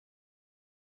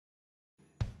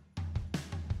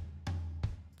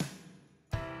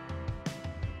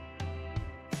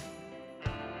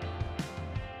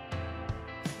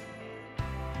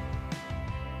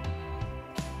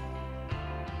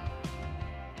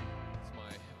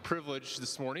privilege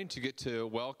this morning to get to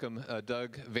welcome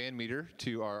Doug VanMeter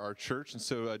to our church. And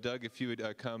so, Doug, if you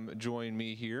would come join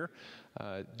me here.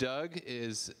 Doug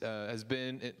has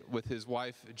been with his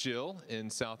wife, Jill, in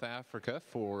South Africa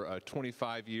for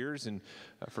 25 years. And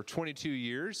for 22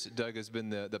 years, Doug has been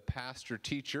the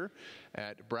pastor-teacher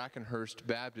at Brackenhurst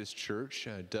Baptist Church.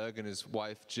 Doug and his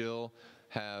wife, Jill,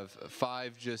 have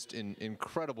 5 just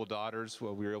incredible daughters.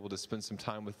 Well, we were able to spend some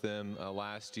time with them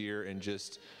last year, and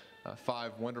just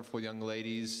 5 wonderful young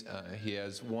ladies. He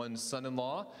has 1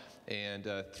 son-in-law and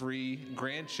 3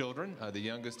 grandchildren, the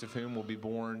youngest of whom will be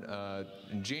born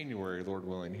in January, Lord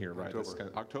willing, here, right?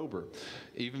 October.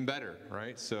 Even better,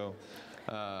 right? So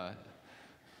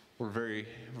we're very,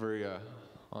 very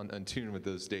on tune with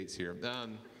those dates here.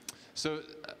 So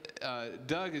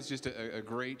Doug is just a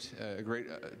great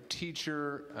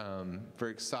teacher.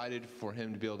 Very excited for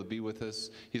him to be able to be with us.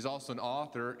 He's also an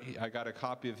author. I got a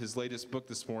copy of his latest book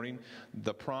this morning,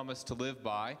 The Promise to Live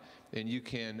By, and you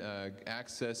can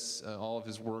access all of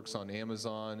his works on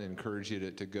Amazon. I encourage you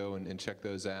to go and check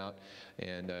those out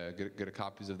and get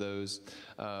copies of those.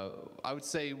 I would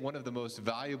say one of the most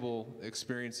valuable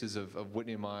experiences of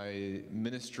Whitney and my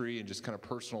ministry and just kind of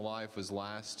personal life was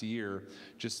last year,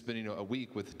 just spending a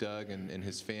week with Doug and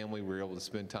his family. We were able to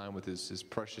spend time with his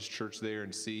precious church there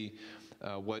and see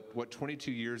what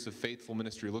 22 years of faithful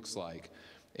ministry looks like.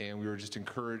 And we were just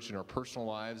encouraged in our personal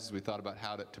lives as we thought about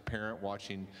how to parent,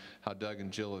 watching how Doug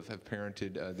and Jill have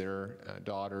parented their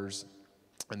daughters,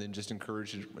 and then just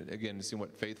encouraged, again, to see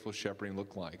what faithful shepherding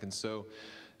looked like. And so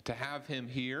to have him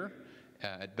here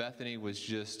at Bethany was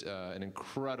just an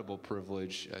incredible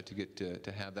privilege to get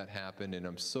to have that happen, and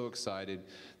I'm so excited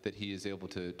that he is able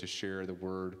to share the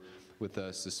word with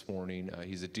us this morning.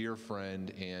 He's a dear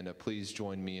friend, and please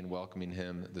join me in welcoming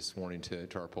him this morning to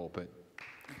our pulpit.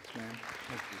 Thanks, man.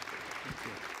 Thank you. Thank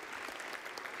you.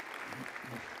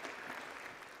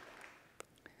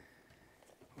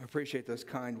 I appreciate those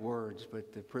kind words,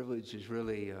 but the privilege is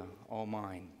really all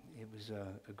mine. It was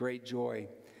a great joy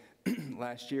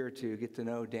last year to get to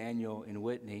know Daniel and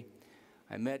Whitney.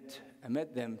 I met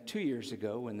them 2 years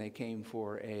ago when they came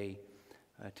for a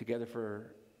Together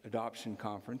for Adoption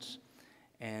conference.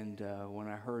 And when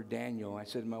I heard Daniel, I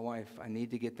said to my wife, I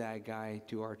need to get that guy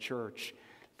to our church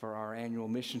for our annual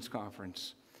missions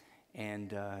conference.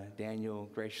 And Daniel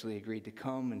graciously agreed to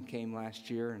come and came last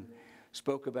year and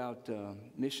spoke about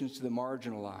missions to the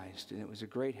marginalized. And it was a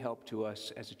great help to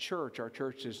us as a church. Our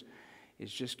church is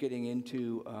just getting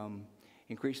into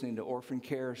increasingly into orphan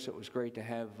care, so it was great to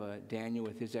have Daniel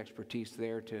with his expertise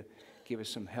there to give us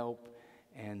some help.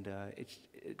 And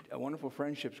a wonderful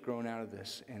friendship's grown out of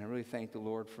this, and I really thank the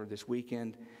Lord for this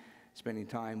weekend, spending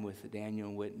time with Daniel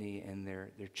and Whitney and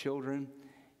their children.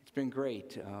 It's been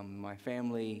great. My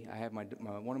family, I have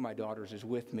one of my daughters is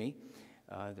with me.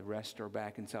 The rest are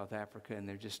back in South Africa, and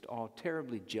they're just all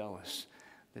terribly jealous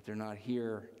that they're not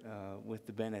here with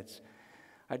the Bennetts.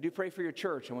 I do pray for your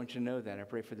church. I want you to know that. I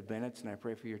pray for the Bennetts, and I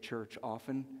pray for your church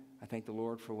often. I thank the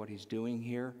Lord for what he's doing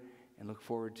here, and look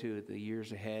forward to the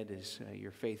years ahead as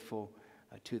you're faithful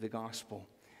to the gospel.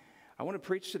 I want to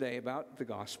preach today about the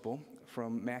gospel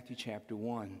from Matthew chapter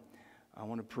 1. I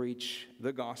want to preach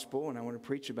the gospel, and I want to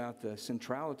preach about the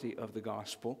centrality of the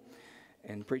gospel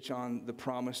and preach on the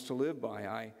promise to live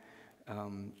by.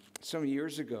 Some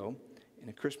years ago, in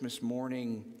a Christmas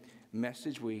morning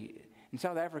message, in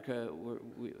South Africa,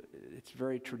 it's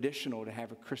very traditional to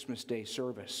have a Christmas Day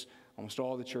service. Almost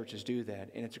all the churches do that,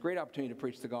 and it's a great opportunity to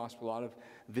preach the gospel. A lot of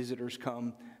visitors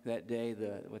come that day,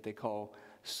 what they call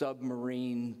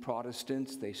submarine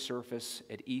Protestants. They surface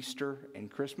at Easter and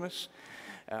Christmas.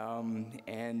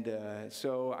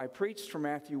 So I preached from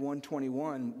Matthew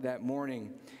 1:21 that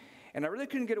morning, and I really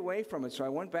couldn't get away from it, so I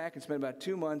went back and spent about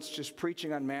 2 months just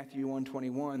preaching on Matthew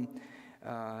 1:21,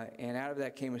 and out of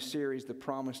that came a series, The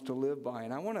Promise to Live By.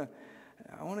 And I want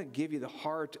to give you the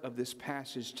heart of this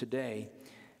passage today.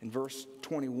 And verse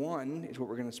 21 is what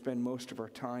we're going to spend most of our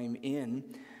time in,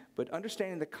 but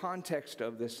understanding the context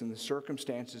of this and the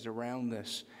circumstances around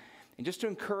this, and just to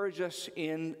encourage us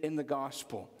in the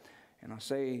gospel. And I'll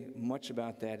say much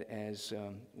about that as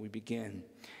we begin.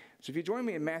 So if you join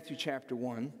me in Matthew chapter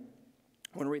 1,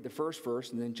 I want to read the first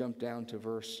verse and then jump down to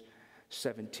verse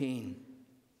 17.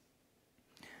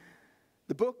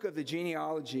 The book of the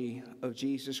genealogy of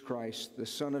Jesus Christ, the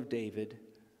son of David,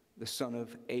 the son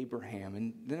of Abraham.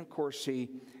 And then, of course, he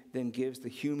then gives the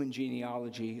human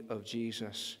genealogy of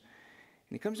Jesus.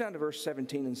 And he comes down to verse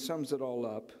 17 and sums it all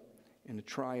up in a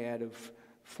triad of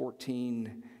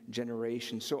 14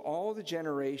 generations. So all the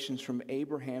generations from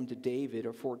Abraham to David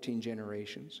are 14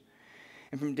 generations.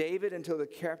 And from David until the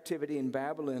captivity in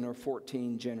Babylon are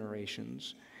 14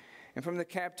 generations. and from the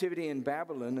captivity in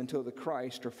Babylon until the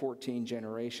Christ are 14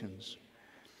 generations.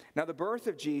 Now the birth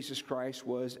of Jesus Christ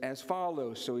was as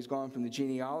follows. So he's gone from the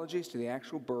genealogies to the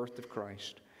actual birth of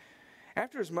Christ.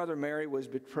 After his mother Mary was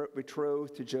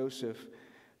betrothed to Joseph,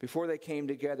 before they came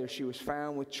together, she was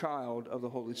found with child of the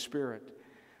Holy Spirit.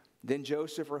 Then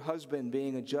Joseph, her husband,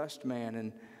 being a just man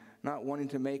and not wanting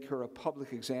to make her a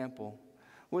public example,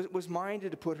 was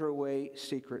minded to put her away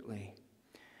secretly.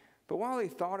 But while he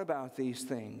thought about these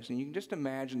things, and you can just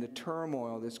imagine the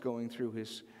turmoil that's going through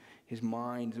his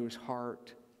mind, through his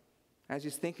heart, as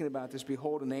he's thinking about this,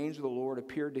 behold, an angel of the Lord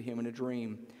appeared to him in a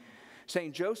dream,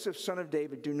 saying, Joseph, son of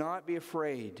David, do not be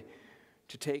afraid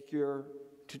to take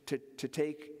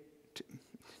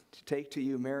to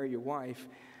you Mary, your wife,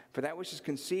 for that which is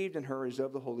conceived in her is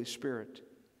of the Holy Spirit.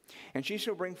 And she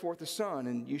shall bring forth a son,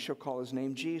 and you shall call his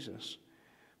name Jesus,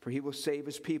 for he will save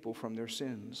his people from their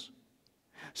sins.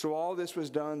 So all this was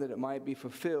done that it might be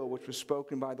fulfilled, which was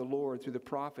spoken by the Lord through the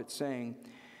prophet, saying,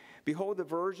 Behold, the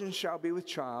virgin shall be with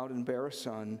child and bear a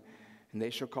son, and they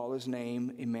shall call his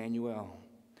name Emmanuel,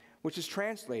 which is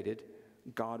translated,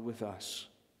 God with us.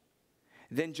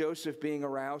 Then Joseph, being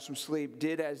aroused from sleep,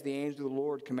 did as the angel of the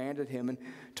Lord commanded him, and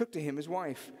took to him his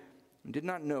wife, and did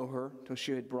not know her till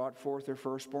she had brought forth her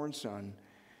firstborn son,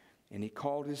 and he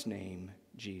called his name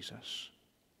Jesus.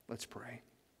 Let's pray.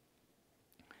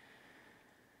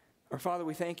 Our Father,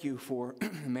 we thank you for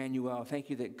Emmanuel.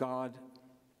 Thank you that God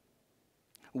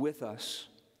with us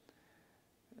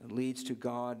leads to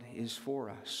God is for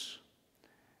us.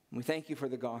 And we thank you for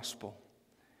the gospel.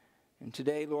 And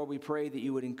today, Lord, we pray that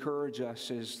you would encourage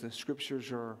us as the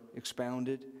scriptures are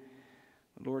expounded,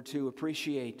 Lord, to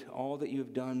appreciate all that you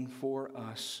have done for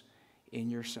us in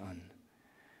your Son.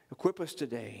 Equip us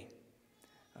today.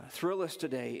 Thrill us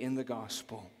today in the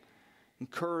gospel.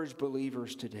 Encourage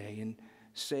believers today and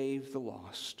save the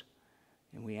lost.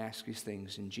 And we ask these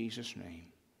things in Jesus' name.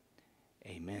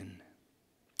 Amen.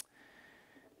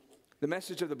 The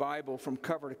message of the Bible from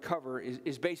cover to cover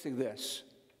is basically this.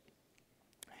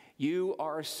 You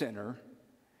are a sinner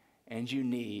and you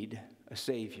need a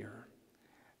Savior.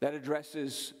 That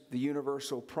addresses the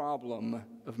universal problem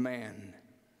of man.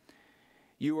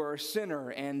 You are a sinner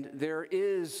and there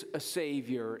is a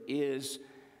Savior is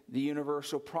the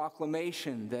universal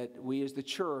proclamation that we as the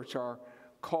church are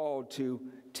called to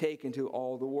take into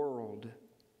all the world.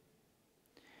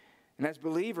 And as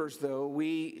believers, though,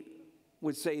 we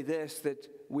would say this, that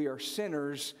we are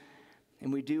sinners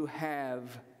and we do have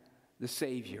the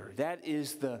Savior. That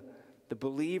is the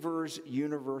believer's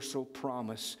universal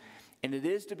promise. And it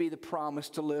is to be the promise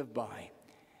to live by,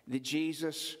 that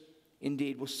Jesus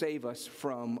indeed will save us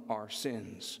from our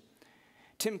sins.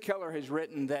 Tim Keller has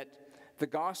written that the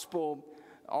gospel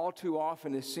all too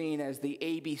often is seen as the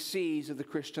ABCs of the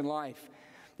Christian life,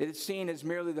 that it's seen as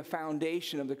merely the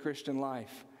foundation of the Christian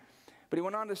life. But he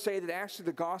went on to say that actually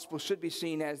the gospel should be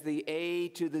seen as the A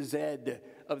to the Z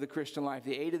of the Christian life,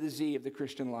 the A to the Z of the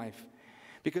Christian life.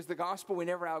 Because the gospel, we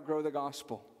never outgrow the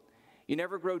gospel. You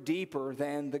never grow deeper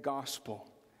than the gospel.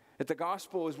 That the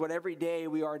gospel is what every day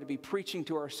we are to be preaching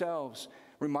to ourselves,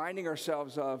 reminding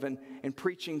ourselves of, and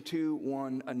preaching to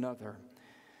one another.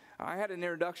 I had an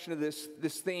introduction to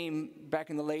this theme back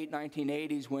in the late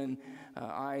 1980s when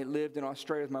I lived in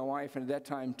Australia with my wife, and at that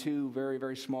time, 2 very,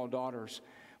 very small daughters.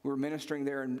 We were ministering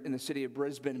there in the city of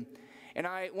Brisbane. And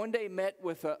I one day met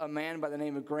with a man by the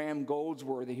name of Graham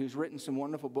Goldsworthy, who's written some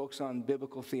wonderful books on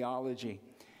biblical theology.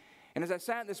 And as I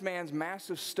sat in this man's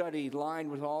massive study lined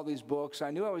with all these books,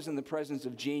 I knew I was in the presence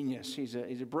of genius. He's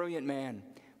a brilliant man,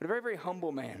 but a very, very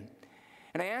humble man.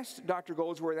 And I asked Dr.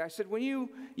 Goldsworthy, I said, when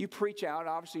you preach out,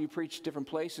 obviously you preach different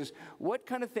places, what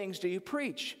kind of things do you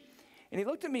preach? And he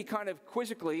looked at me kind of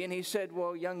quizzically, and he said,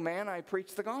 well, young man, I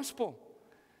preach the gospel.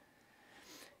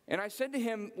 And I said to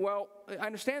him, well, I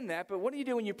understand that, but what do you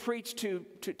do when you preach to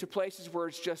places where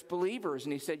it's just believers?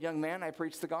 And he said, young man, I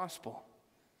preach the gospel.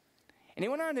 And he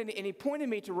went on and he pointed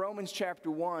me to Romans chapter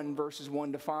 1, verses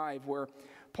 1 to 5, where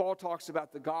Paul talks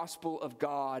about the gospel of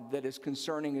God that is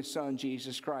concerning his son,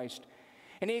 Jesus Christ.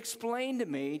 And he explained to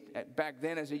me, back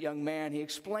then as a young man, he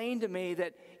explained to me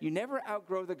that you never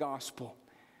outgrow the gospel,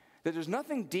 that there's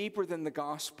nothing deeper than the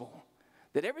gospel,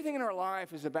 that everything in our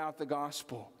life is about the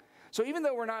gospel. So even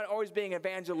though we're not always being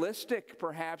evangelistic,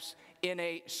 perhaps, in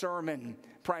a sermon,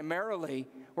 primarily,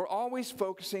 we're always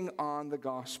focusing on the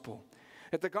gospel.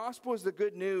 That the gospel is the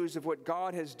good news of what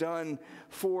God has done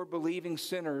for believing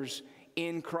sinners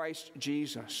in Christ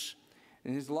Jesus,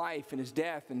 in his life and his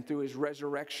death and through his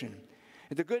resurrection.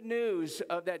 And the good news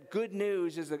of that good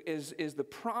news is the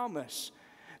promise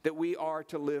that we are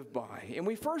to live by. And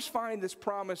we first find this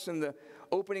promise in the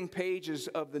opening pages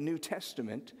of the New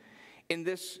Testament. in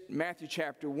this Matthew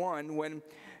chapter 1 when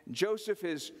Joseph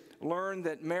has learned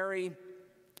that Mary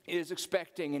is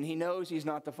expecting and he knows he's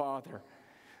not the father.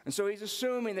 And so he's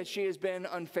assuming that she has been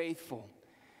unfaithful.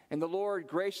 And the Lord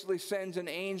graciously sends an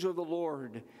angel of the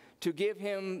Lord to give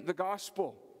him the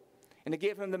gospel and to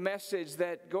give him the message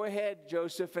that, go ahead,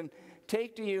 Joseph, and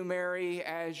take to you Mary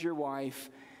as your wife,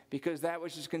 because that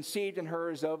which is conceived in her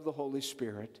is of the Holy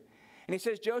Spirit. And he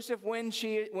says, Joseph, when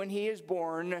he is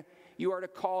born, you are to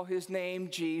call his name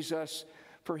Jesus,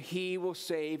 for he will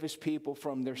save his people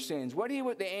from their sins. What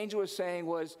the angel was saying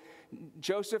was,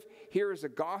 Joseph, here is the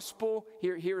gospel,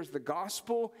 here is the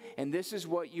gospel, and this is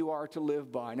what you are to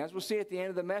live by. And as we'll see at the end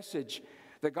of the message,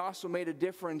 the gospel made a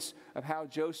difference of how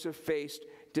Joseph faced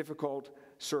difficult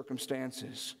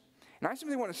circumstances. And I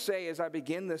simply want to say as I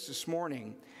begin this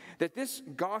morning, that this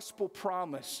gospel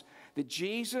promise that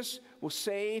Jesus will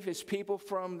save his people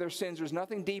from their sins, there's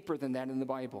nothing deeper than that in the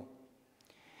Bible.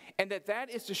 And that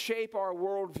is to shape our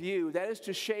worldview. That is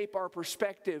to shape our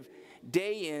perspective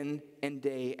day in and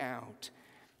day out.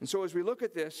 And so as we look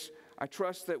at this, I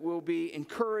trust that we'll be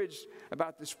encouraged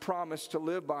about this promise to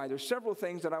live by. There's several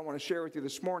things that I want to share with you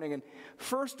this morning. And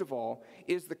first of all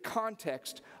is the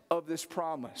context of this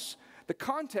promise. The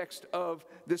context of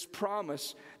this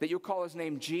promise that you'll call his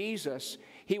name Jesus,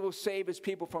 he will save his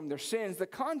people from their sins. The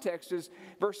context is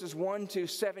verses 1 to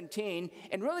 17.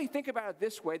 And really think about it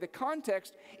this way. The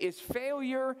context is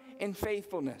failure and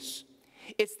faithfulness.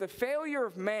 It's the failure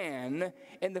of man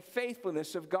and the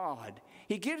faithfulness of God.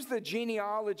 He gives the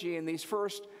genealogy in these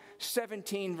first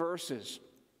 17 verses.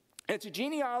 And it's a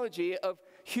genealogy of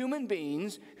human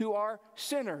beings who are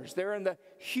sinners. They're in the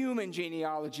human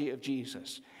genealogy of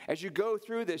Jesus. As you go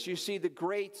through this, you see the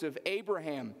greats of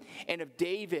Abraham and of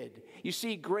David. You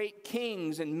see great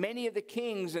kings and many of the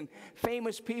kings and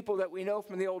famous people that we know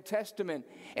from the Old Testament.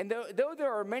 And though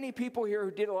there are many people here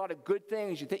who did a lot of good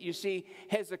things, you see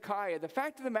Hezekiah, the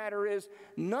fact of the matter is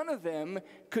none of them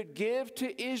could give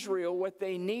to Israel what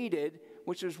they needed,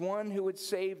 which was one who would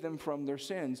save them from their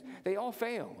sins. They all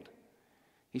failed.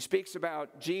 He speaks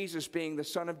about Jesus being the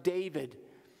son of David.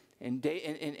 And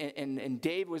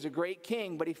David was a great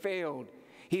king, but he failed.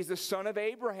 He's the son of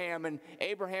Abraham, and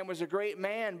Abraham was a great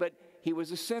man, but he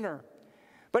was a sinner.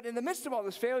 But in the midst of all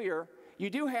this failure, you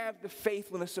do have the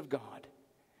faithfulness of God.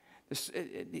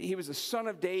 He was the son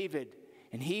of David,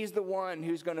 and he's the one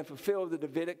who's going to fulfill the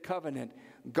Davidic covenant.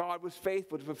 God was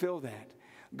faithful to fulfill that.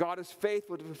 God is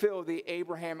faithful to fulfill the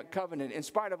Abrahamic covenant. In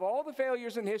spite of all the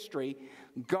failures in history,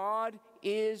 God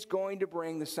is going to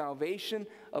bring the salvation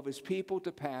of his people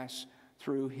to pass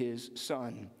through his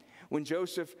son. When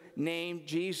Joseph named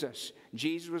Jesus,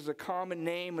 Jesus was a common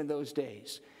name in those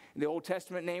days. The Old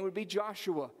Testament name would be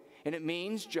Joshua, and it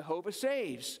means Jehovah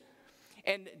saves.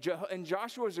 And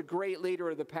Joshua was a great leader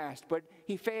of the past, but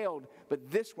he failed.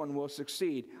 But this one will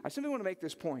succeed. I simply want to make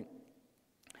this point.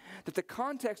 That the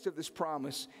context of this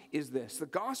promise is this. The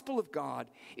gospel of God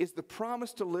is the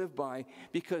promise to live by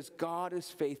because God is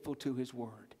faithful to his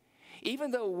word. Even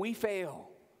though we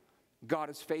fail, God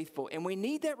is faithful. And we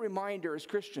need that reminder as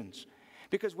Christians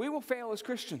because we will fail as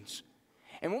Christians.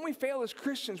 And when we fail as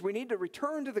Christians, we need to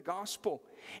return to the gospel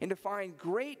and to find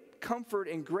great comfort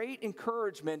and great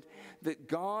encouragement that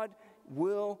God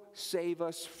will save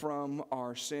us from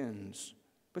our sins.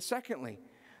 But secondly,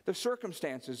 the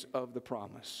circumstances of the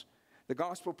promise. The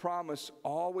gospel promise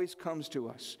always comes to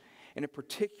us in a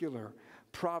particular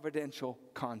providential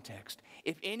context.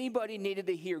 If anybody needed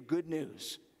to hear good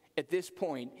news at this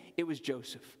point, it was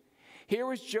Joseph. Here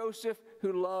was Joseph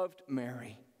who loved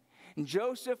Mary. And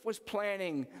Joseph was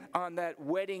planning on that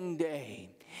wedding day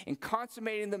and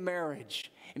consummating the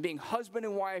marriage and being husband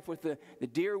and wife with the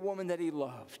dear woman that he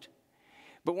loved.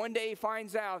 But one day he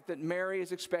finds out that Mary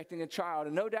is expecting a child.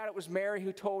 And no doubt it was Mary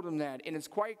who told him that. And it's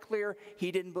quite clear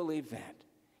he didn't believe that.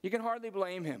 You can hardly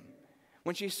blame him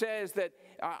when she says that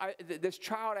this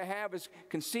child I have is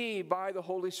conceived by the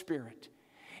Holy Spirit.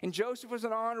 And Joseph was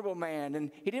an honorable man,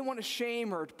 and he didn't want to shame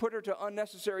her, to put her to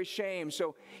unnecessary shame.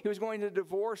 So he was going to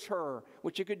divorce her,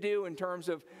 which he could do in terms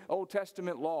of Old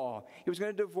Testament law. He was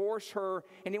going to divorce her,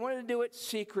 and he wanted to do it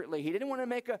secretly. He didn't want to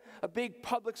make a big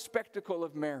public spectacle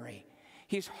of Mary.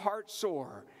 He's heart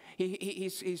sore.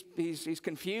 He's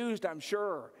confused, I'm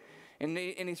sure. And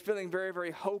he's feeling very,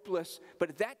 very hopeless. But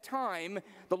at that time,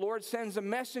 the Lord sends a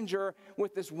messenger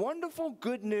with this wonderful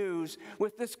good news,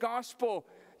 with this gospel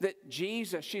that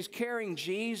Jesus, she's carrying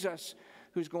Jesus,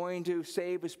 who's going to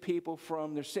save his people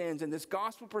from their sins. And this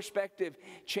gospel perspective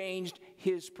changed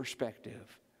his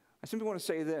perspective. I simply want to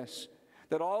say this,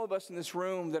 that all of us in this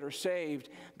room that are saved,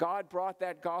 God brought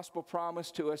that gospel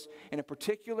promise to us in a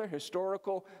particular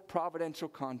historical, providential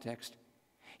context.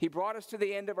 He brought us to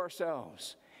the end of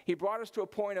ourselves. He brought us to a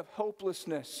point of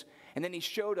hopelessness, and then he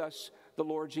showed us the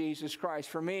Lord Jesus Christ.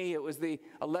 For me, it was the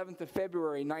 11th of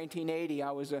February, 1980.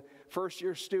 I was a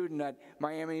first-year student at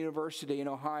Miami University in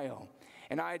Ohio,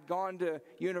 and I had gone to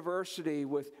university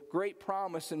with great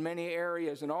promise in many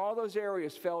areas, and all those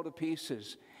areas fell to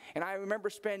pieces. And I remember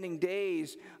spending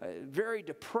days very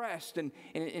depressed and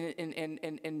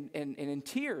in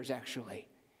tears, actually.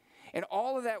 And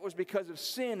all of that was because of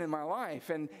sin in my life.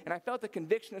 And I felt the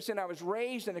conviction of sin. I was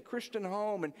raised in a Christian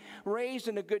home and raised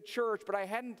in a good church, but I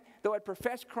hadn't, though I'd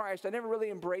professed Christ, I never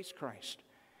really embraced Christ.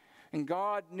 And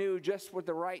God knew just with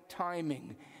the right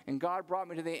timing. And God brought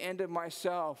me to the end of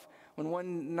myself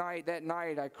when that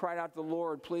night, I cried out to the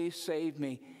Lord, please save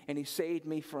me. And he saved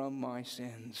me from my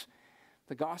sins.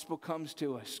 The gospel comes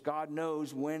to us. God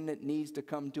knows when it needs to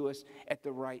come to us at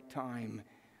the right time.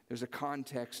 There's a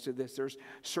context to this. There's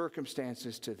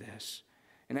circumstances to this.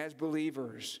 And as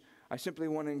believers, I simply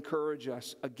want to encourage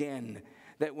us again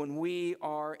that when we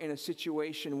are in a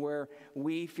situation where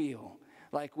we feel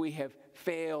like we have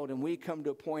failed and we come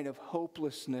to a point of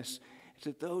hopelessness, it's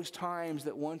at those times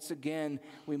that once again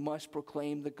we must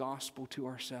proclaim the gospel to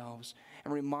ourselves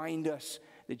and remind us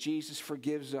that Jesus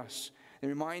forgives us and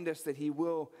remind us that he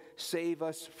will save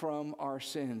us from our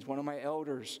sins. One of my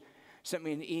elders sent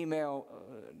me an email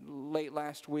late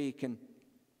last week and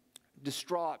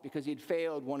distraught because he'd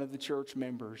failed one of the church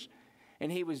members.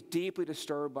 And he was deeply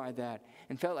disturbed by that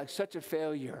and felt like such a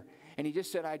failure. And he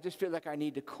just said, I just feel like I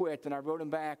need to quit. And I wrote him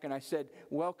back and I said,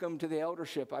 welcome to the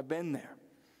eldership. I've been there.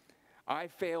 I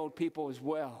failed people as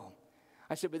well.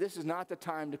 I said, but this is not the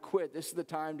time to quit. This is the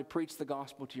time to preach the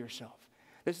gospel to yourself.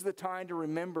 This is the time to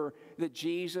remember that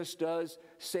Jesus does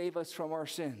save us from our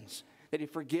sins, that he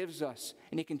forgives us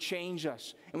and he can change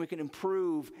us and we can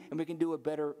improve and we can do a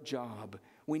better job.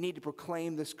 We need to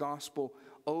proclaim this gospel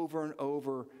over and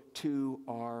over to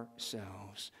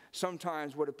ourselves.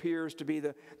 Sometimes what appears to be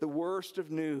the worst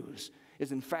of news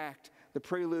is in fact the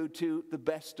prelude to the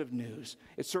best of news.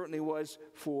 It certainly was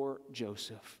for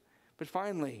Joseph. But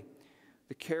finally,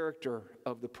 the character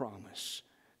of the promise.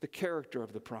 The character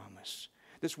of the promise.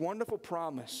 This wonderful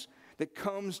promise that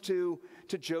comes to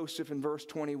Joseph in verse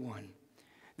 21.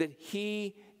 That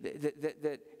she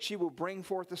will bring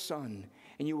forth a son,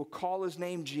 and you will call his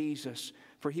name Jesus,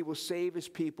 for he will save his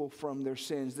people from their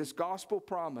sins. This gospel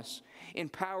promise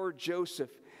empowered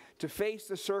Joseph to face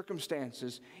the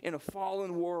circumstances in a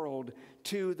fallen world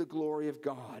to the glory of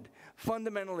God.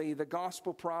 Fundamentally, the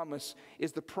gospel promise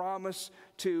is the promise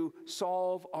to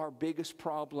solve our biggest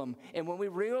problem. And when we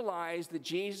realize that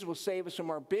Jesus will save us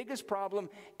from our biggest problem,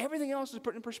 everything else is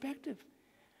put in perspective.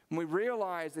 When we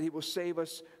realize that he will save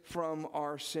us from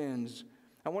our sins.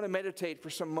 I want to meditate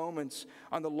for some moments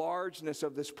on the largeness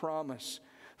of this promise.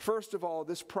 First of all,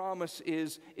 this promise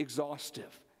is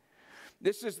exhaustive.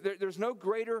 There's no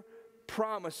greater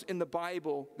promise in the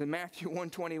Bible than Matthew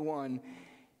 1:21,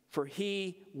 for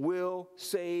he will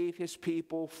save his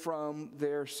people from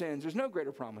their sins. There's no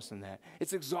greater promise than that.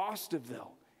 It's exhaustive,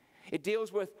 though. It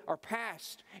deals with our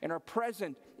past and our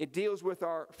present. It deals with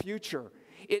our future.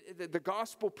 The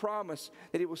gospel promise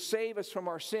that he will save us from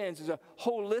our sins is a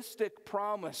holistic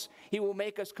promise. He will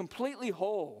make us completely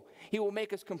whole. He will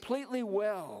make us completely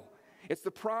well. It's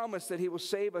the promise that he will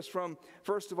save us from,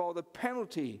 first of all, the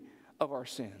penalty of our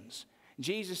sins.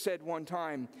 Jesus said one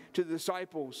time to the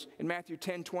disciples in Matthew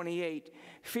 10:28,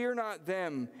 "Fear not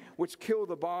them which kill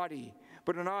the body,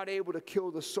 but are not able to kill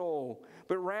the soul,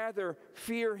 but rather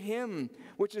fear him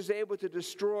which is able to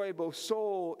destroy both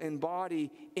soul and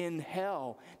body in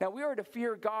hell." Now we are to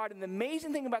fear God, and the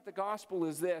amazing thing about the gospel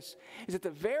is this, is that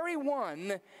the very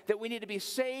one that we need to be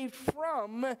saved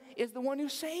from is the one who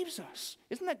saves us.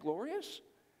 Isn't that glorious?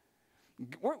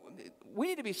 We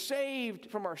need to be saved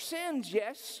from our sins,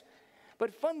 yes,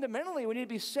 but fundamentally we need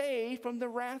to be saved from the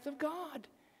wrath of God.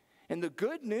 And the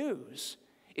good news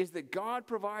is that God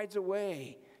provides a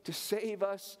way to save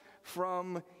us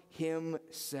from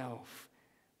himself.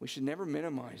 We should never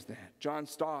minimize that. John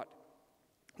Stott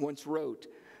once wrote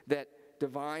that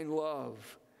divine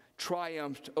love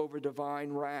triumphed over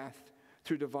divine wrath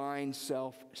through divine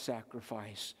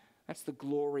self-sacrifice. That's the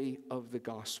glory of the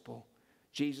gospel.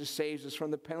 Jesus saves us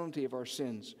from the penalty of our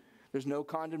sins. There's no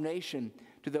condemnation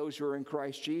to those who are in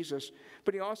Christ Jesus,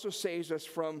 but he also saves us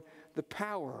from the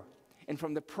power and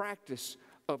from the practice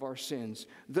of our sins.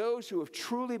 Those who have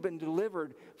truly been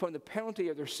delivered from the penalty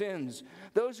of their sins,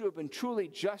 those who have been truly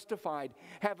justified,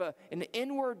 have an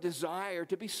inward desire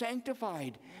to be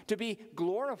sanctified, to be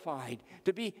glorified,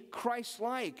 to be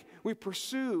Christ-like. We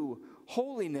pursue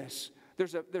holiness.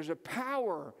 There's a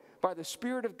power by the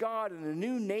Spirit of God and the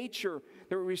new nature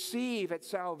that we receive at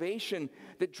salvation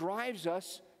that drives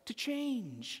us to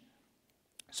change.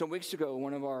 Some weeks ago,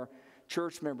 one of our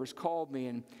church members called me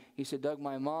and he said, Doug,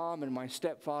 my mom and my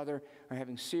stepfather are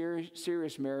having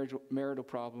serious marital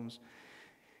problems.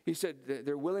 He said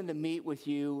they're willing to meet with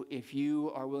you if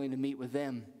you are willing to meet with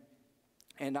them.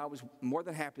 And I was more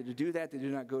than happy to do that. They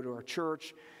did not go to our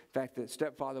church. In fact, the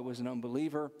stepfather was an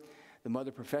unbeliever. The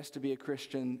mother professed to be a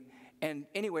Christian. And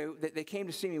anyway, they came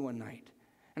to see me one night.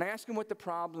 And I asked them what the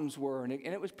problems were, and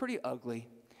it was pretty ugly.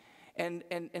 And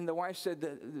the wife said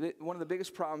that one of the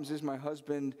biggest problems is my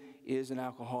husband is an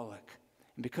alcoholic.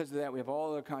 And because of that, we have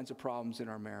all other kinds of problems in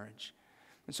our marriage.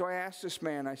 And so I asked this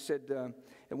man, I said,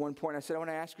 at one point, I want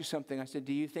to ask you something. I said,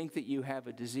 do you think that you have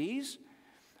a disease?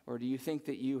 Or do you think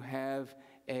that you have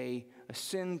a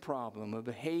sin problem, a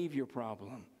behavior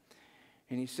problem?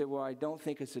 And he said, well, I don't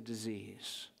think it's a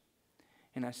disease.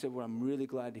 And I said, well, I'm really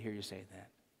glad to hear you say that.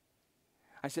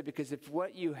 I said, because if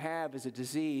what you have is a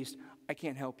disease, I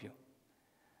can't help you.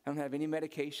 I don't have any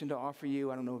medication to offer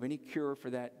you. I don't know of any cure for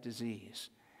that disease.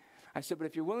 I said, but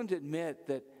if you're willing to admit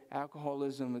that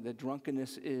alcoholism or that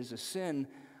drunkenness is a sin,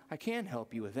 I can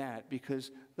help you with that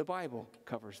because the Bible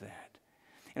covers that.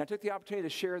 And I took the opportunity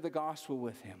to share the gospel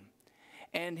with him.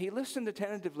 And he listened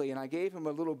attentively, and I gave him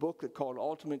a little booklet called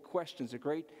Ultimate Questions, a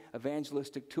great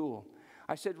evangelistic tool.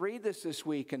 I said, read this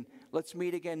week, and let's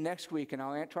meet again next week, and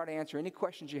I'll try to answer any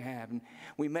questions you have. And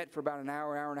we met for about an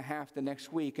hour and a half the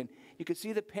next week, and you could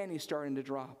see the pennies starting to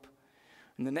drop.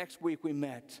 And the next week we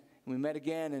met. And we met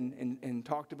again and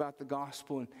talked about the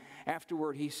gospel. And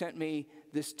afterward, he sent me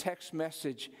this text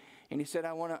message. And he said,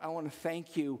 I want to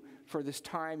thank you for this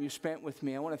time you spent with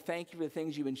me. I want to thank you for the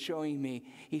things you've been showing me.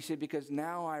 He said, because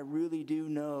now I really do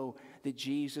know that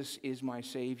Jesus is my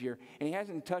Savior. And he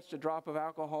hasn't touched a drop of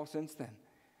alcohol since then.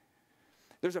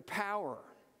 There's a power.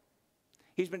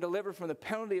 He's been delivered from the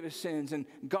penalty of his sins, and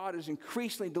God is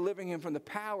increasingly delivering him from the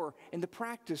power and the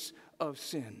practice of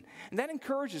sin. And that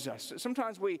encourages us.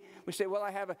 Sometimes we say, well,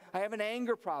 I have an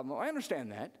anger problem. Well, I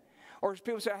understand that. Or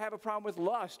people say, I have a problem with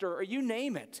lust, or you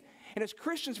name it. And as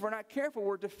Christians, if we're not careful,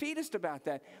 we're defeatist about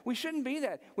that. We shouldn't be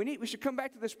that. We should come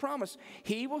back to this promise.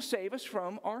 He will save us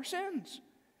from our sins.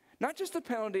 Not just the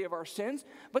penalty of our sins,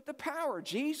 but the power.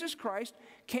 Jesus Christ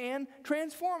can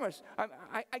transform us.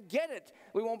 I get it.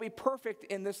 We won't be perfect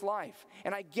in this life.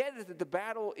 And I get it that the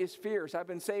battle is fierce. I've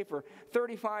been saved for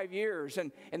 35 years,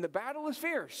 and the battle is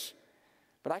fierce.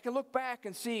 But I can look back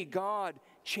and see God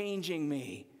changing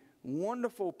me.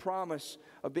 Wonderful promise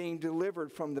of being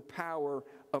delivered from the power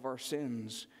of our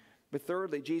sins. But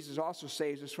thirdly, Jesus also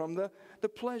saves us from the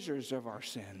pleasures of our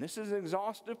sin. This is an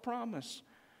exhaustive promise.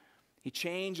 He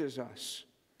changes us.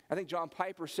 I think John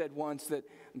Piper said once that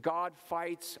God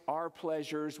fights our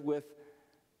pleasures with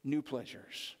new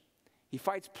pleasures. He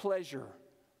fights pleasure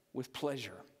with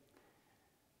pleasure.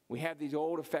 We have these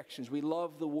old affections. We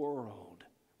love the world.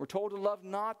 We're told to love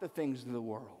not the things of the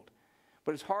world.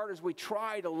 But as hard as we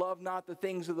try to love not the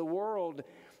things of the world,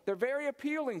 they're very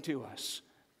appealing to us.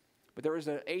 But there was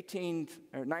an 18th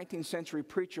or 19th century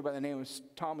preacher by the name of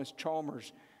Thomas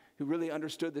Chalmers who really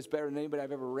understood this better than anybody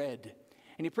I've ever read.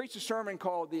 And he preached a sermon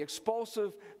called The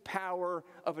Expulsive Power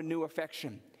of a New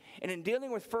Affection. And in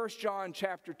dealing with 1 John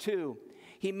chapter 2,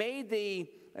 he made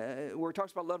where it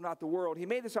talks about love not the world, he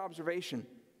made this observation.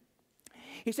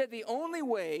 He said the only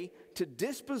way to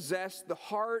dispossess the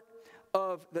heart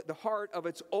of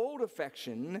its old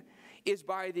affection is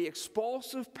by the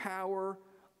expulsive power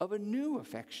of a new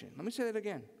affection. Let me say that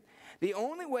again. The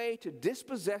only way to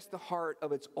dispossess the heart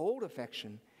of its old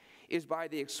affection is by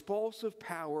the expulsive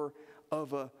power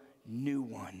of a new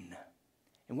one.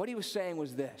 And what he was saying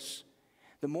was this: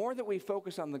 the more that we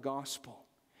focus on the gospel,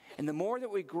 and the more that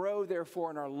we grow,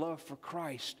 therefore, in our love for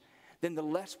Christ, then the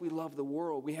less we love the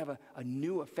world. We have a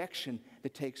new affection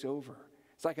that takes over.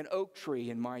 It's like an oak tree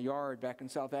in my yard back in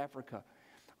South Africa.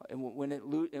 And when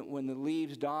the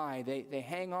leaves die, they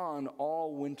hang on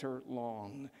all winter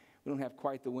long. We don't have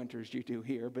quite the winters you do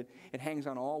here, but it hangs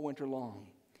on all winter long.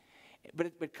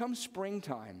 But come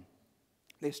springtime,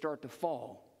 they start to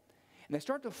fall. And they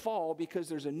start to fall because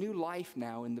there's a new life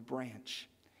now in the branch.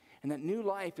 And that new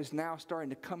life is now starting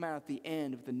to come out at the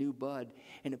end of the new bud,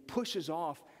 and it pushes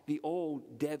off the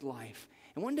old dead life.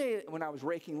 And one day when I was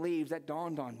raking leaves, that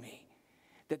dawned on me.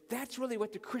 That's really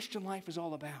what the Christian life is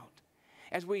all about.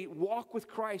 As we walk with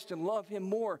Christ and love Him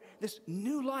more, this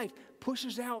new life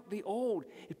pushes out the old.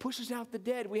 It pushes out the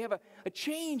dead. We have a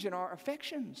change in our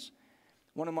affections.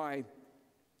 One of my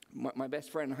best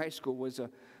friend in high school was a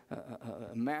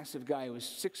massive guy. He was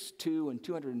 6'2" and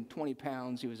 220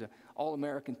 pounds. He was an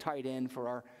all-American tight end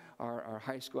for our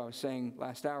high school. I was saying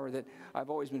last hour that I've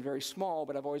always been very small,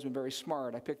 but I've always been very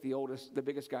smart. I picked the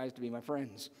biggest guys to be my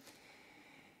friends.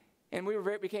 And we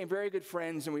became very good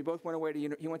friends, and we both went away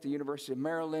he went to the University of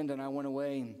Maryland, and I went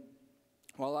away. And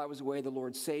while I was away, the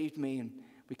Lord saved me, and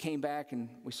we came back, and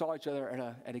we saw each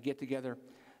other at a get-together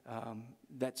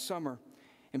that summer.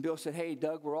 And Bill said, "Hey,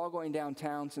 Doug, we're all going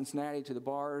downtown Cincinnati to the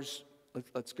bars.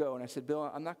 Let's go." And I said, "Bill,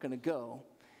 I'm not going to go."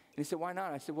 And he said, "Why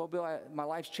not?" I said, "Well, Bill, my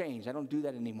life's changed. I don't do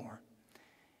that anymore."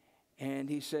 And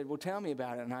he said, "Well, tell me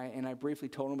about it." And I briefly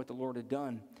told him what the Lord had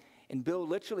done. And Bill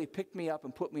literally picked me up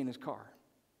and put me in his car.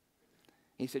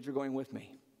 He said, "You're going with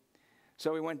me."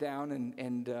 So we went down,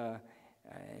 and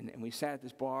we sat at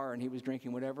this bar, and he was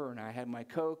drinking whatever, and I had my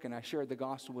Coke, and I shared the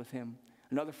gospel with him.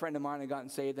 Another friend of mine had gotten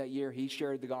saved that year. He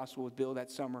shared the gospel with Bill that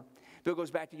summer. Bill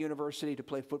goes back to university to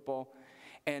play football,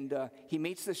 and he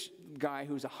meets this guy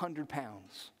who's 100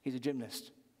 pounds. He's a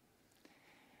gymnast.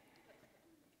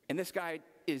 And this guy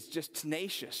is just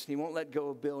tenacious. He won't let go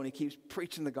of Bill, and he keeps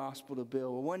preaching the gospel to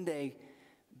Bill. Well, one day,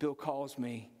 Bill calls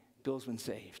me. Bill's been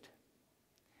saved.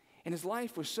 And his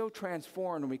life was so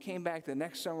transformed. When we came back the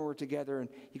next summer, we're together, and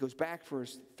he goes back for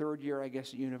his third year, I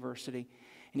guess, at university.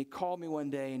 And he called me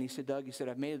one day, and he said, "Doug," he said,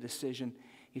 "I've made a decision."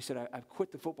 He said, I've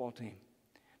quit the football team."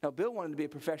 Now, Bill wanted to be a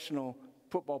professional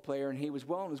football player, and he was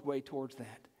well on his way towards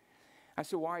that. I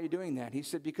said, "Why are you doing that?" He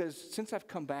said, "Because since I've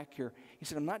come back here," he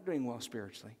said, "I'm not doing well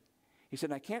spiritually." He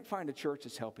said, "I can't find a church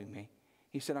that's helping me."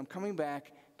 He said, "I'm coming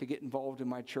back to get involved in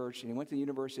my church." And he went to the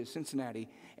University of Cincinnati,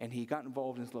 and he got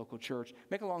involved in his local church.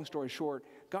 Make a long story short,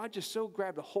 God just so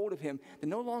grabbed a hold of him that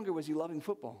no longer was he loving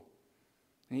football.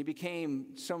 And he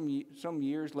became, some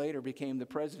years later, became the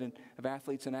president of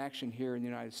Athletes in Action here in the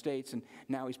United States, and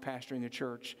now he's pastoring a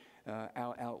church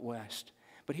out west.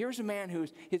 But here's a man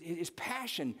his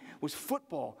passion was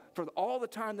football for all the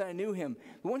time that I knew him.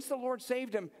 Once the Lord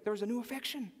saved him, there was a new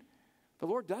affection. The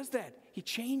Lord does that. He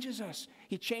changes us.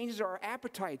 He changes our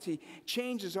appetites. He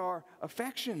changes our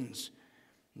affections.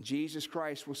 And Jesus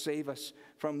Christ will save us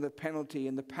from the penalty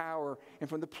and the power and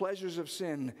from the pleasures of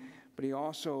sin, but he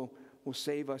also will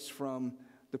save us from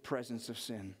the presence of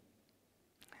sin.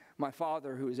 My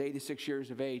father, who is 86 years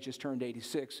of age, just turned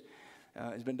 86,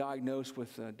 has been diagnosed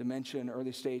with dementia and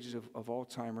early stages of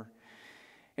Alzheimer.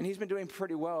 And he's been doing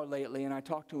pretty well lately, and I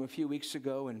talked to him a few weeks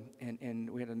ago, and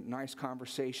we had a nice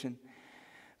conversation.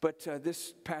 But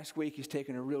this past week, he's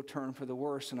taken a real turn for the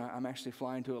worse, and I'm actually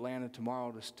flying to Atlanta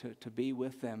tomorrow to be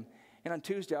with them. And on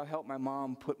Tuesday, I'll help my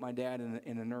mom put my dad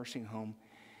in a nursing home.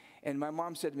 And my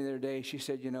mom said to me the other day, she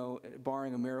said, "You know,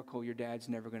 barring a miracle, your dad's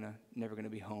never gonna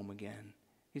be home again.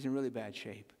 He's in really bad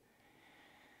shape."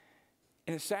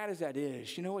 And as sad as that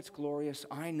is, you know what's glorious?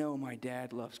 I know my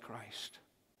dad loves Christ.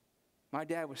 My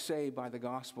dad was saved by the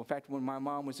gospel. In fact, when my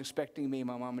mom was expecting me,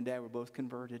 my mom and dad were both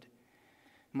converted.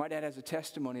 My dad has a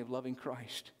testimony of loving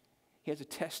Christ. He has a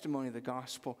testimony of the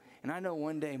gospel. And I know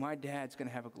one day my dad's going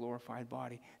to have a glorified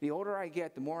body. The older I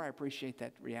get, the more I appreciate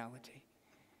that reality.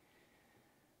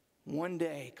 One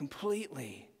day,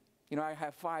 completely. You know, I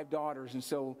have 5 daughters, and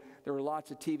so there were lots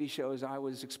of TV shows I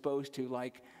was exposed to,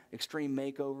 like Extreme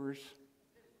Makeovers.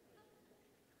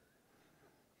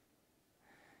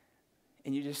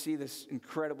 And you just see this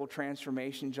incredible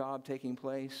transformation job taking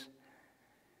place.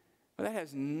 But that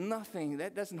has nothing,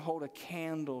 that doesn't hold a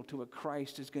candle to what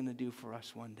Christ is going to do for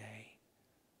us one day.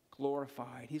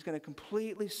 Glorified. He's going to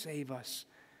completely save us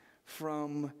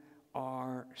from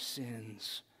our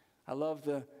sins. I love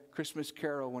the Christmas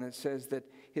carol when it says that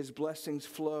his blessings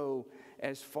flow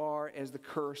as far as the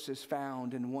curse is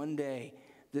found. And one day,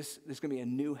 there's going to be a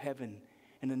new heaven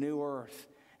and a new earth.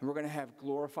 And we're going to have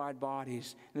glorified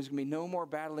bodies. And there's going to be no more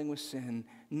battling with sin.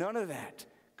 None of that.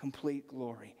 Complete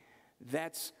glory.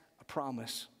 That's a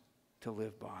promise to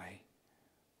live by.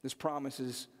 This promise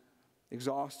is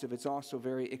exhaustive. It's also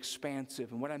very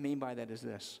expansive. And what I mean by that is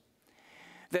this.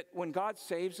 That when God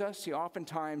saves us, he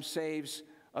oftentimes saves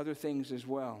other things as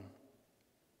well.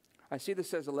 I see this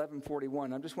says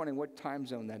 11:41. I'm just wondering what time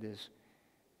zone that is.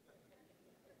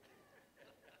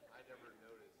 I never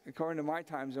noticed. According to my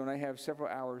time zone, I have several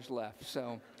hours left,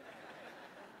 so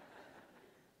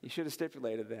you should have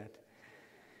stipulated that.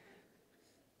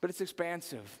 But it's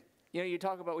expansive. You know,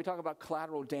 we talk about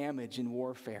collateral damage in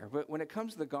warfare, but when it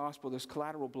comes to the gospel, there's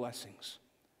collateral blessings.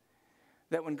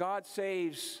 That when God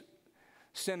saves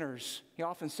sinners, he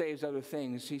often saves other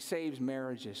things. He saves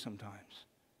marriages sometimes.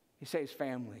 He saves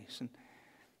families. And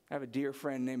I have a dear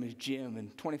friend named Jim,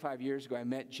 and 25 years ago I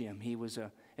met Jim. He was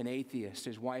an atheist.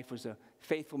 His wife was a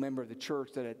faithful member of the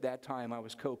church that at that time I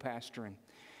was co-pastoring.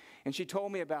 And she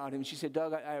told me about him. She said,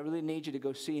 "Doug, I really need you to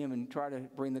go see him and try to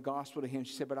bring the gospel to him."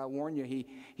 She said, "But I warn you,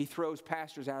 he throws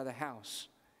pastors out of the house."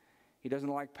 He doesn't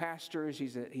like pastors.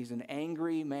 He's an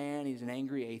angry man. He's an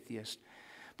angry atheist.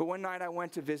 But one night I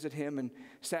went to visit him and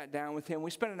sat down with him.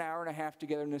 We spent an hour and a half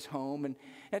together in his home. And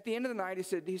at the end of the night, he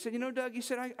said, you know, Doug, he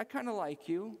said, I kind of like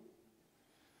you.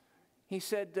 He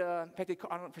said, in fact,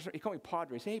 he called me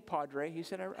Padre. He said, hey, Padre. He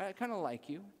said, I kind of like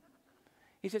you.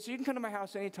 He said, so you can come to my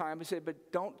house anytime. He said,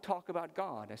 but don't talk about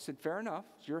God. I said, fair enough.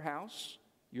 It's your house,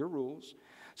 your rules.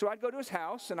 So I'd go to his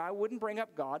house, and I wouldn't bring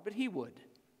up God, but he would.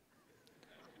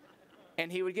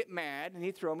 And he would get mad, and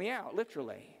he'd throw me out,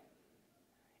 literally.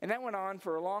 And that went on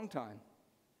for a long time.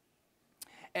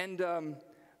 And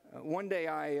one day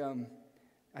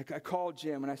I called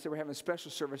Jim, and I said, we're having a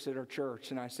special service at our church.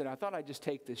 And I said, I thought I'd just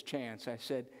take this chance. I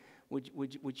said,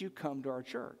 would you come to our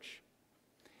church?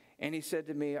 And he said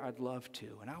to me, I'd love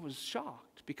to. And I was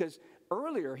shocked, because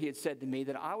earlier he had said to me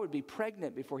that I would be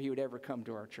pregnant before he would ever come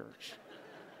to our church.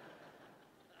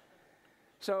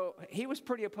 So he was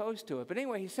pretty opposed to it. But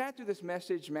anyway, he sat through this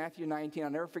message, Matthew 19.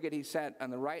 I'll never forget, he sat on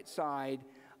the right side,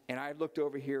 and I looked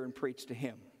over here and preached to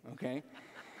him, okay?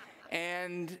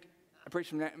 And I preached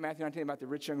from Matthew 19 about the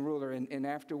rich young ruler, and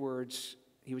afterwards,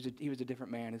 he was a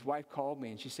different man. His wife called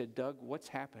me, and she said, Doug, what's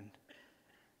happened?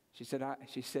 She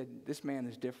said, this man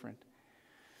is different.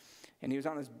 And he was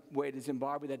on his way to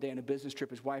Zimbabwe that day on a business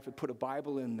trip. His wife had put a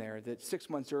Bible in there that 6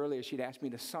 months earlier she'd asked me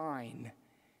to sign,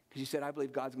 because she said, I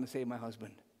believe God's going to save my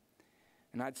husband.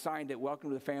 And I'd signed it, welcome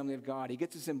to the family of God. He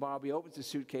gets to Zimbabwe, opens the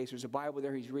suitcase, there's a Bible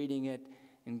there, he's reading it,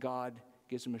 and God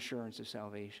gives him assurance of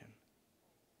salvation.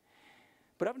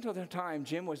 But up until that time,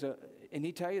 Jim was and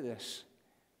he'd tell you this,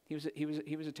 he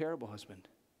was a terrible husband.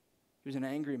 He was an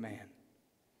angry man.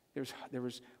 There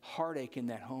was heartache in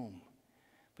that home.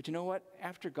 But you know what?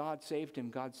 After God saved him,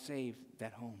 God saved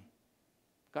that home.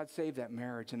 God saved that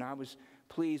marriage. And I was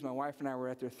pleased. My wife and I were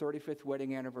at their 35th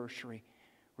wedding anniversary,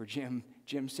 where Jim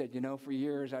said, you know, for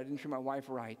years I didn't treat my wife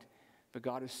right, but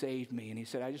God has saved me. And he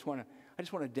said, I just want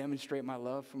to demonstrate my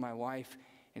love for my wife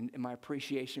and my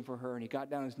appreciation for her. And he got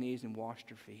down on his knees and washed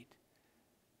her feet.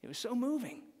 It was so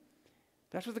moving.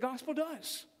 That's what the gospel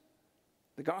does.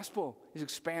 The gospel is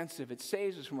expansive. It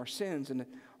saves us from our sins, and it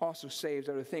also saves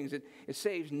other things. It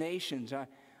saves nations.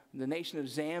 The nation of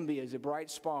Zambia is a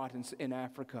bright spot in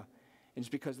Africa. And it's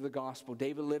because of the gospel.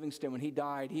 David Livingstone, when he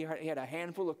died, he had a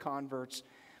handful of converts,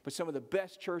 but some of the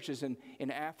best churches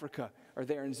in Africa are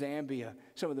there in Zambia.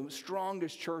 Some of the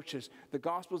strongest churches. The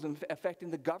gospel is affecting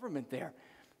the government there.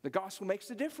 The gospel makes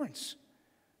a difference.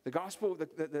 The gospel,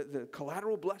 the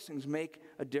collateral blessings make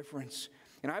a difference.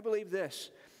 And I believe this,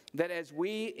 that as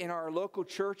we in our local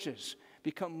churches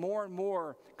become more and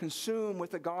more consumed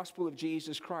with the gospel of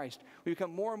Jesus Christ, we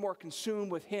become more and more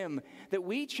consumed with Him, that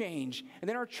we change, and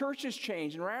then our churches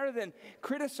change. And rather than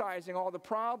criticizing all the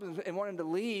problems and wanting to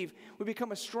leave, we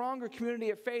become a stronger community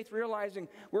of faith, realizing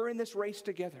we're in this race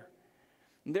together.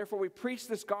 And therefore, we preach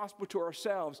this gospel to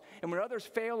ourselves. And when others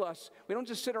fail us, we don't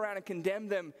just sit around and condemn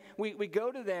them. We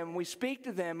go to them, and we speak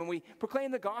to them, and we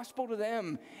proclaim the gospel to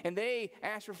them. And they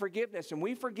ask for forgiveness, and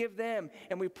we forgive them.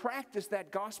 And we practice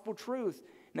that gospel truth.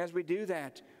 And as we do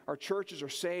that, our churches are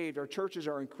saved. Our churches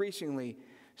are increasingly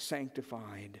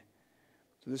sanctified.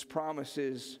 So this promise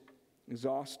is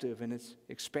exhaustive, and it's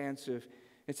expansive.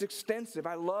 It's extensive.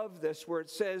 I love this, where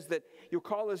it says that you'll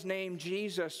call His name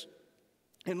Jesus.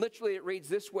 And literally it reads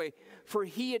this way, for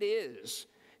He it is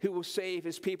who will save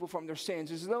His people from their sins.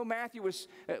 It's as though Matthew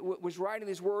was writing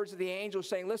these words to the angel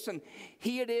saying, listen,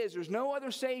 He it is. There's no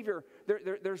other Savior.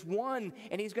 There's one,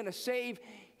 and He's going to save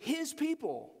His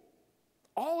people,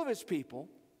 all of His people,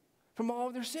 from all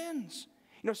of their sins.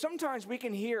 You know, sometimes we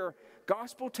can hear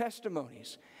gospel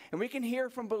testimonies, and we can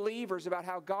hear from believers about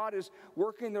how God is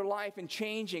working in their life and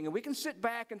changing, and we can sit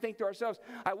back and think to ourselves,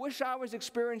 I wish I was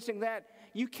experiencing that.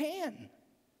 You can,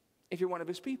 if you're one of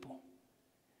His people.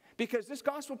 Because this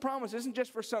gospel promise isn't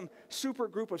just for some super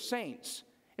group of saints.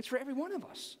 It's for every one of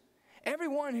us.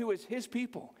 Everyone who is His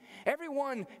people.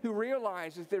 Everyone who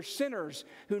realizes they're sinners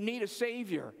who need a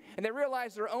Savior. And they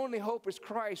realize their only hope is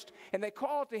Christ. And they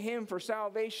call to Him for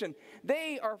salvation.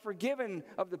 They are forgiven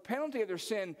of the penalty of their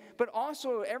sin. But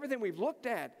also everything we've looked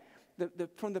at.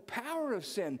 From the power of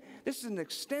sin. This is an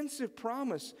extensive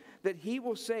promise that He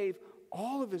will save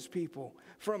all of His people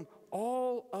from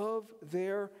all of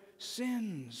their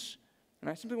sins. And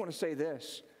I simply want to say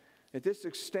this, that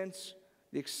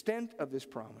the extent of this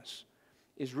promise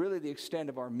is really the extent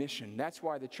of our mission. That's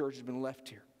why the church has been left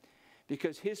here.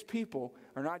 Because His people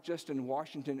are not just in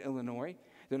Washington, Illinois.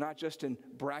 They're not just in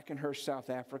Brackenhurst, South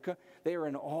Africa. They are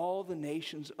in all the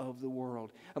nations of the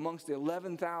world. Amongst the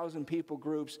 11,000 people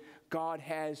groups, God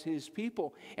has his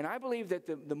people. And I believe that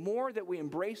the more that we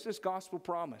embrace this gospel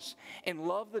promise and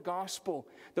love the gospel,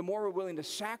 the more we're willing to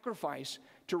sacrifice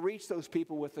to reach those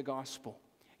people with the gospel.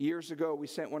 Years ago, we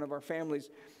sent one of our families,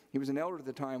 he was an elder at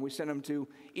the time, we sent him to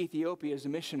Ethiopia as a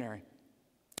missionary.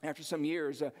 After some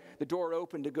years, the door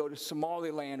opened to go to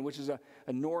Somaliland, which is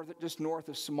just north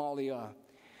of Somalia.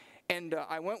 And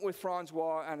I went with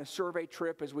Francois on a survey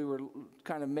trip as we were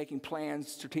kind of making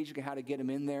plans strategically how to get him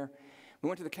in there. We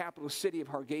went to the capital city of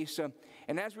Hargeisa,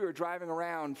 and as we were driving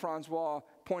around, Francois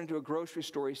pointed to a grocery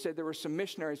store. He said there were some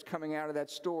missionaries coming out of that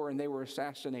store, and they were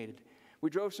assassinated. We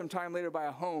drove some time later by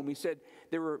a home. He said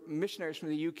there were missionaries from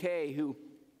the UK who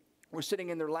were sitting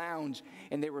in their lounge,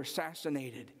 and they were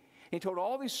assassinated. And he told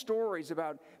all these stories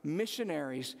about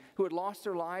missionaries who had lost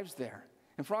their lives there.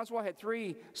 And Francois had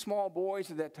 3 small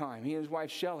boys at that time, he and his wife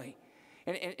Shelley.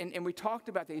 And we talked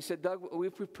about that. He said, Doug,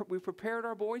 we've prepared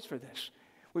our boys for this.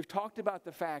 We've talked about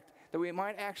the fact that we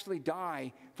might actually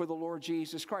die for the Lord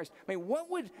Jesus Christ. I mean, what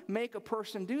would make a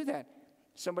person do that?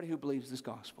 Somebody who believes this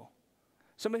gospel.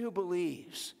 Somebody who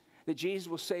believes that Jesus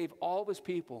will save all of his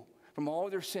people from all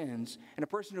of their sins, and a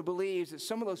person who believes that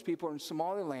some of those people are in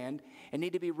Somaliland and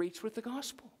need to be reached with the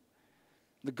gospel.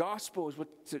 The gospel is what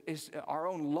is our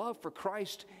own love for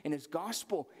Christ, and his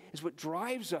gospel is what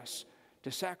drives us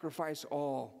to sacrifice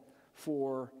all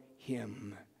for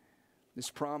him.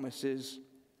 This promise is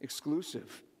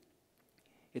exclusive.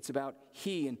 It's about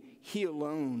he and he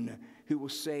alone who will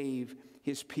save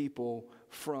his people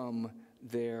from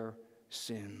their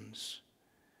sins.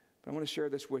 But I want to share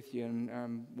this with you, and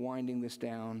I'm winding this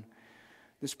down.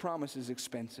 This promise is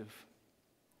expensive.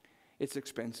 It's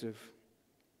expensive.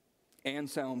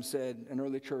 Anselm said, an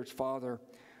early church father,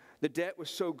 the debt was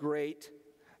so great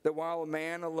that while a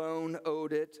man alone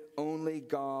owed it, only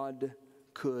God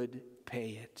could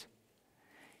pay it.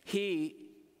 He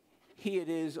it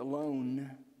is alone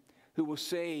who will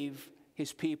save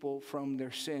his people from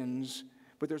their sins,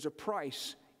 but there's a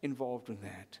price involved in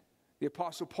that. The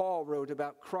Apostle Paul wrote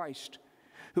about Christ,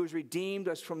 who has redeemed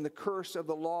us from the curse of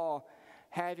the law,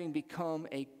 having become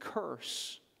a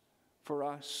curse for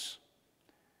us.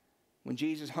 When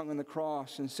Jesus hung on the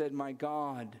cross and said, my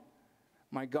God,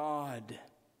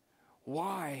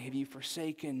 why have you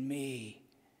forsaken me?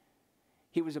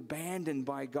 He was abandoned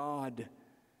by God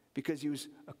because he was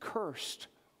accursed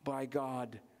by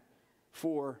God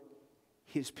for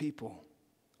his people.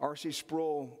 R.C.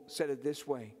 Sproul said it this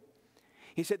way.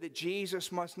 He said that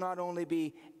Jesus must not only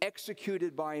be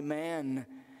executed by man,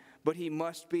 but he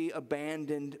must be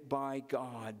abandoned by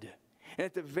God. And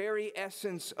at the very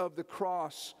essence of the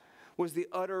cross was the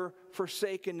utter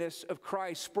forsakenness of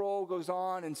Christ. Sproul goes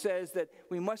on and says that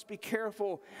we must be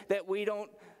careful that we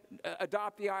don't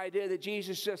adopt the idea that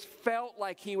Jesus just felt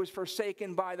like he was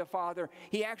forsaken by the Father.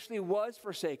 He actually was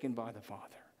forsaken by the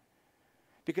Father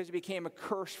because he became a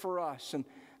curse for us. And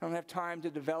I don't have time to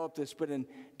develop this, but in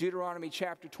Deuteronomy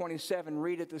chapter 27,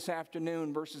 read it this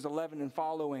afternoon, verses 11 and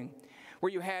following,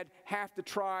 where you had half the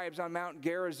tribes on Mount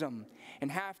Gerizim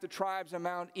and half the tribes on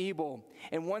Mount Ebal.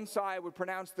 And one side would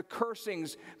pronounce the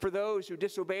cursings for those who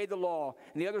disobeyed the law,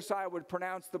 and the other side would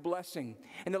pronounce the blessing.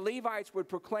 And the Levites would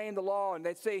proclaim the law, and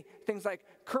they'd say things like,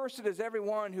 cursed is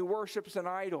everyone who worships an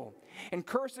idol, and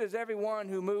cursed is everyone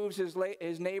who moves his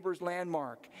neighbor's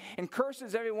landmark, and cursed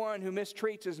is everyone who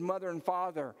mistreats his mother and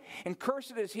father, and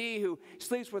cursed is he who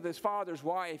sleeps with his father's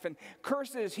wife, and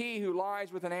cursed is he who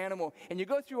lies with an animal. And you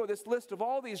go through this list of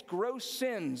all these gross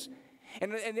sins,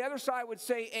 and the other side would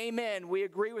say, amen, we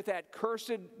agree with that.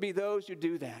 Cursed be those who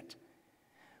do that.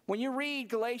 When you read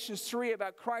Galatians 3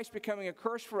 about Christ becoming a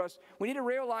curse for us, we need to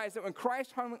realize that when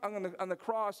Christ hung on the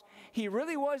cross, he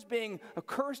really was being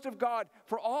accursed of God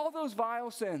for all those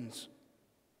vile sins.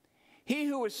 He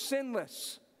who was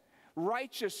sinless,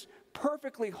 righteous,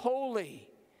 perfectly holy,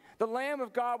 the Lamb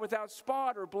of God without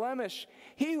spot or blemish,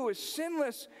 he who is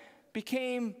sinless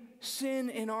became sin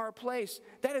in our place.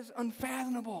 That is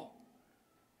unfathomable.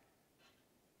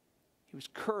 He was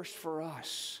cursed for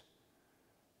us.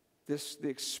 The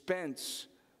expense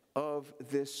of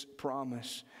this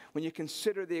promise. When you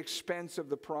consider the expense of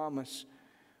the promise,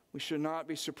 we should not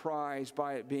be surprised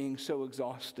by it being so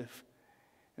exhaustive,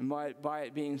 and by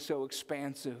it being so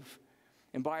expansive,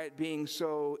 and by it being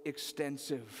so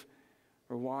extensive,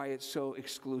 or why it's so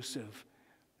exclusive.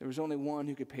 There was only one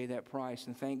who could pay that price,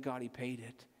 and thank God he paid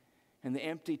it. And the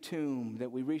empty tomb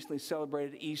that we recently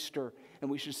celebrated Easter, and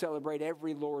we should celebrate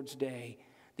every Lord's Day,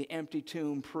 the empty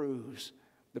tomb proves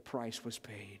the price was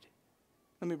paid.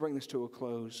 Let me bring this to a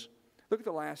close. Look at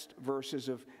the last verses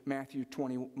of Matthew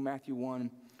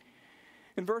 1.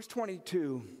 In verse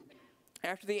 22,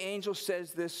 after the angel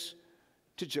says this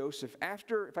to Joseph,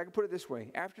 if I could put it this way,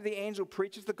 after the angel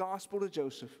preaches the gospel to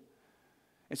Joseph,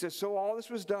 it says, so all this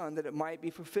was done that it might be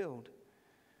fulfilled,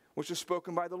 which was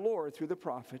spoken by the Lord through the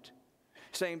prophet,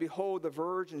 saying, behold, the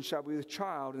virgin shall be with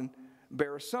child and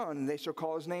bear a son, and they shall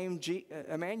call his name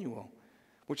Emmanuel,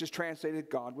 which is translated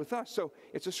God with us. So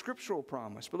it's a scriptural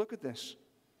promise. But look at this.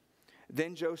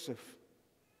 Then Joseph,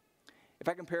 if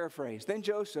I can paraphrase, then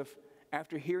Joseph,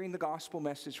 after hearing the gospel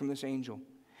message from this angel,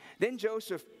 then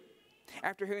Joseph,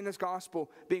 after hearing this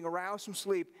gospel, being aroused from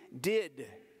sleep, did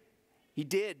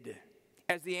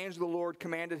as the angel of the Lord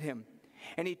commanded him.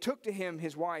 And he took to him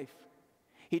his wife.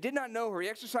 He did not know her. He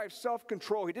exercised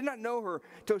self-control. He did not know her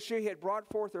till she had brought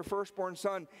forth her firstborn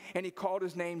son, and he called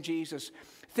his name Jesus.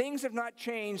 Things have not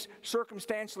changed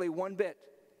circumstantially one bit.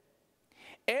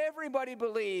 Everybody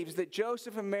believes that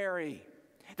Joseph and Mary,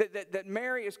 that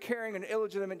Mary is carrying an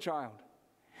illegitimate child.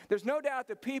 There's no doubt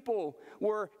that people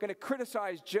were going to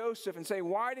criticize Joseph and say,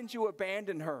 why didn't you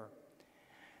abandon her?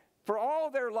 For all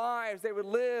their lives, they would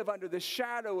live under the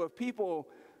shadow of people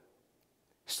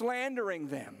slandering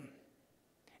them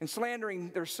and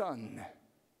slandering their son.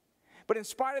 But in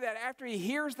spite of that, after he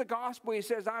hears the gospel, he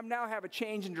says, I now have a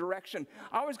change in direction.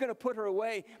 I was going to put her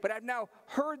away, but I've now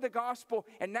heard the gospel,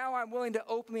 and now I'm willing to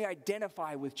openly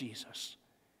identify with Jesus.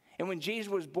 And when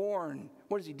Jesus was born,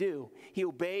 what does he do? He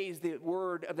obeys the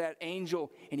word of that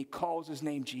angel, and he calls his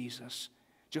name Jesus.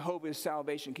 Jehovah is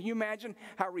salvation. Can you imagine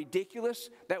how ridiculous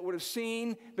that would have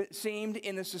seemed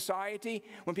in the society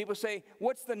when people say,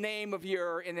 what's the name of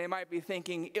your, and they might be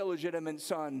thinking illegitimate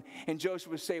son. And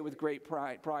Joseph would say with great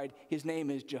pride, his name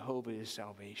is Jehovah is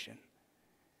salvation.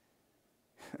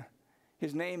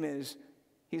 His name is,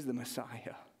 he's the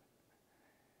Messiah.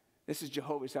 This is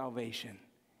Jehovah's salvation.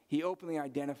 He openly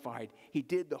identified. He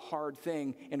did the hard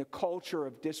thing in a culture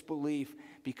of disbelief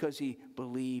because he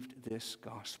believed this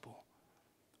gospel.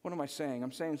 What am I saying?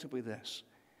 I'm saying simply this.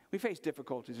 We face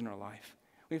difficulties in our life.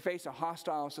 We face a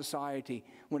hostile society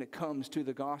when it comes to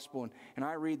the gospel. And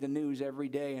I read the news every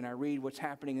day, and I read what's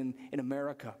happening in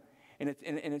America. And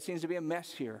it seems to be a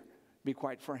mess here, to be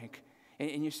quite frank.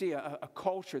 And you see a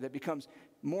culture that becomes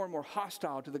more and more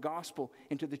hostile to the gospel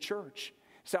and to the church.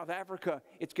 South Africa,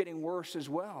 it's getting worse as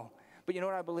well. But you know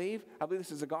what I believe? I believe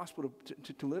this is a gospel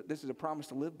to live. This is a promise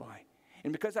to live by.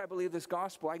 And because I believe this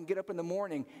gospel, I can get up in the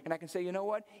morning and I can say, you know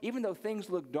what? Even though things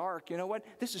look dark, you know what?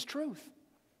 This is truth.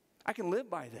 I can live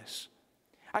by this.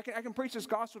 I can preach this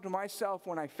gospel to myself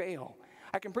when I fail.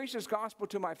 I can preach this gospel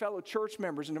to my fellow church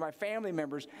members and to my family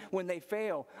members when they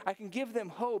fail. I can give them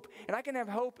hope, and I can have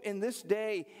hope in this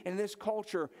day and this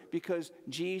culture because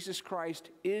Jesus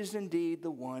Christ is indeed the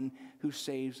one who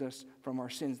saves us from our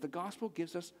sins. The gospel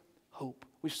gives us hope.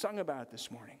 We've sung about it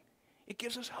this morning. It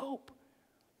gives us hope.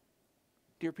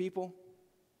 Dear people,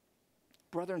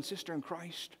 brother and sister in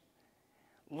Christ,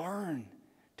 learn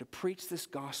to preach this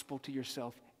gospel to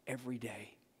yourself every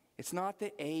day. It's not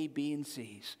the A, B, and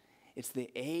C's. It's the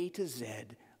A to Z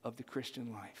of the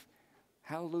Christian life.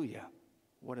 Hallelujah.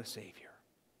 What a Savior.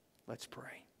 Let's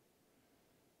pray.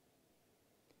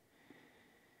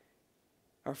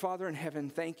 Our Father in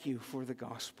heaven, thank you for the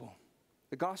gospel.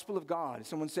 The gospel of God.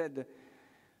 Someone said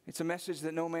it's a message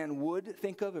that no man would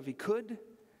think of if he could.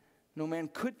 No man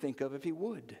could think of if he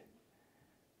would.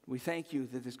 We thank you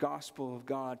that this gospel of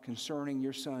God concerning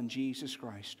your Son, Jesus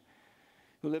Christ,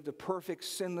 who lived a perfect,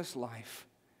 sinless life,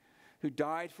 who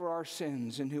died for our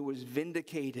sins, and who was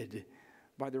vindicated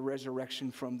by the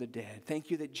resurrection from the dead. Thank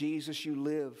you that, Jesus, you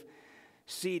live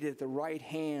seated at the right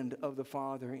hand of the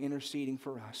Father, interceding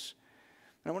for us.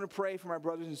 And I want to pray for my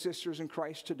brothers and sisters in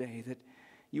Christ today that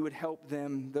you would help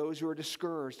them, those who are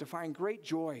discouraged, to find great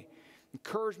joy,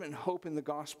 encouragement, and hope in the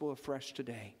gospel afresh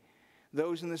today.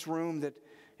 Those in this room that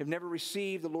have never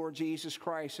received the Lord Jesus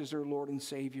Christ as their Lord and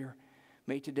Savior,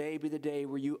 may today be the day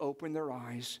where you open their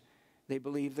eyes, they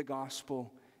believe the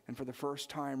gospel, and for the first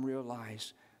time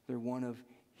realize they're one of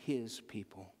his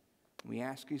people. We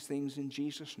ask these things in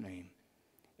Jesus' name.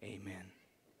 Amen.